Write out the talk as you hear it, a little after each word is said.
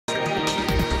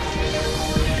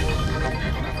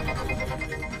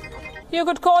You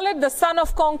could call it the son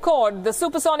of Concorde, the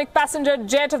supersonic passenger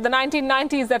jet of the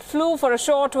 1990s that flew for a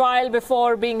short while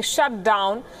before being shut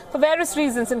down for various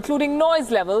reasons, including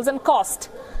noise levels and cost.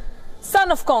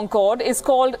 Son of Concorde is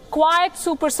called Quiet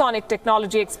Supersonic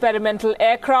Technology Experimental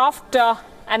Aircraft,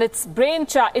 and it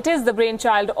is the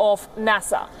brainchild of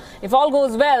NASA. If all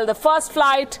goes well, the first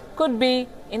flight could be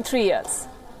in 3 years.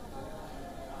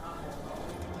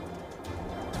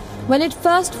 When it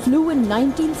first flew in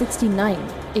 1969,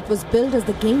 it was billed as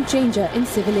the game changer in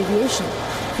civil aviation,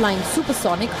 flying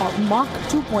supersonic or Mach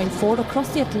 2.4 across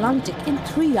the Atlantic in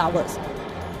 3 hours.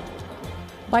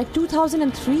 By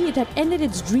 2003, it had ended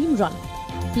its dream run,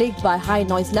 plagued by high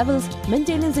noise levels,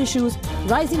 maintenance issues,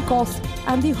 rising costs,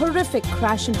 and the horrific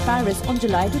crash in Paris on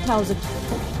July 2000.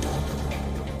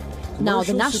 Now,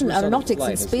 the National Aeronautics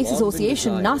and Space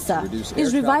Association, NASA,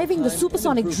 is reviving the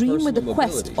supersonic dream with the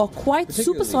queSST, or Quiet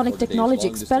Supersonic Technology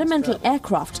Experimental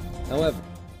Aircraft. However,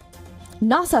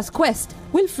 NASA's queSST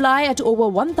will fly at over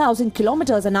 1,000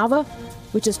 kilometers an hour,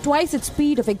 which is twice its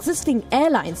speed of existing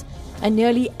airlines and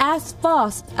nearly as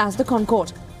fast as the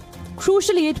Concorde.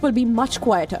 Crucially, it will be much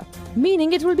quieter,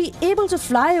 meaning it will be able to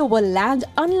fly over land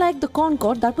unlike the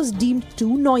Concorde that was deemed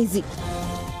too noisy.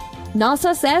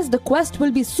 NASA says the queSST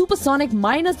will be supersonic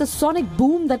minus the sonic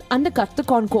boom that undercut the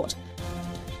Concorde.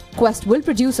 queSST will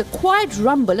produce a quiet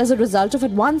rumble as a result of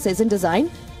advances in design,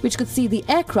 which could see the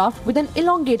aircraft with an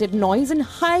elongated noise and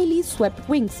highly swept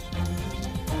wings.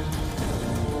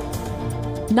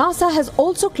 NASA has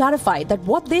also clarified that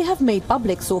what they have made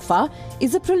public so far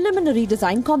is a preliminary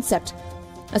design concept.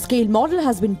 A scale model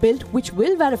has been built which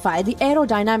will verify the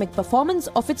aerodynamic performance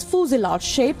of its fuselage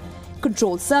shape,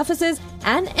 control surfaces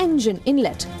and engine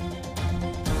inlet.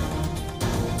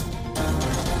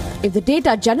 If the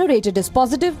data generated is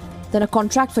positive, then a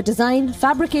contract for design,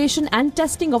 fabrication and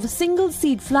testing of a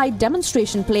single-seat flight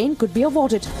demonstration plane could be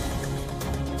awarded.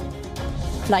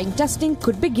 Flying testing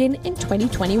could begin in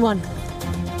 2021.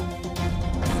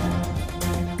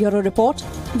 Bureau Report,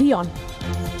 WION.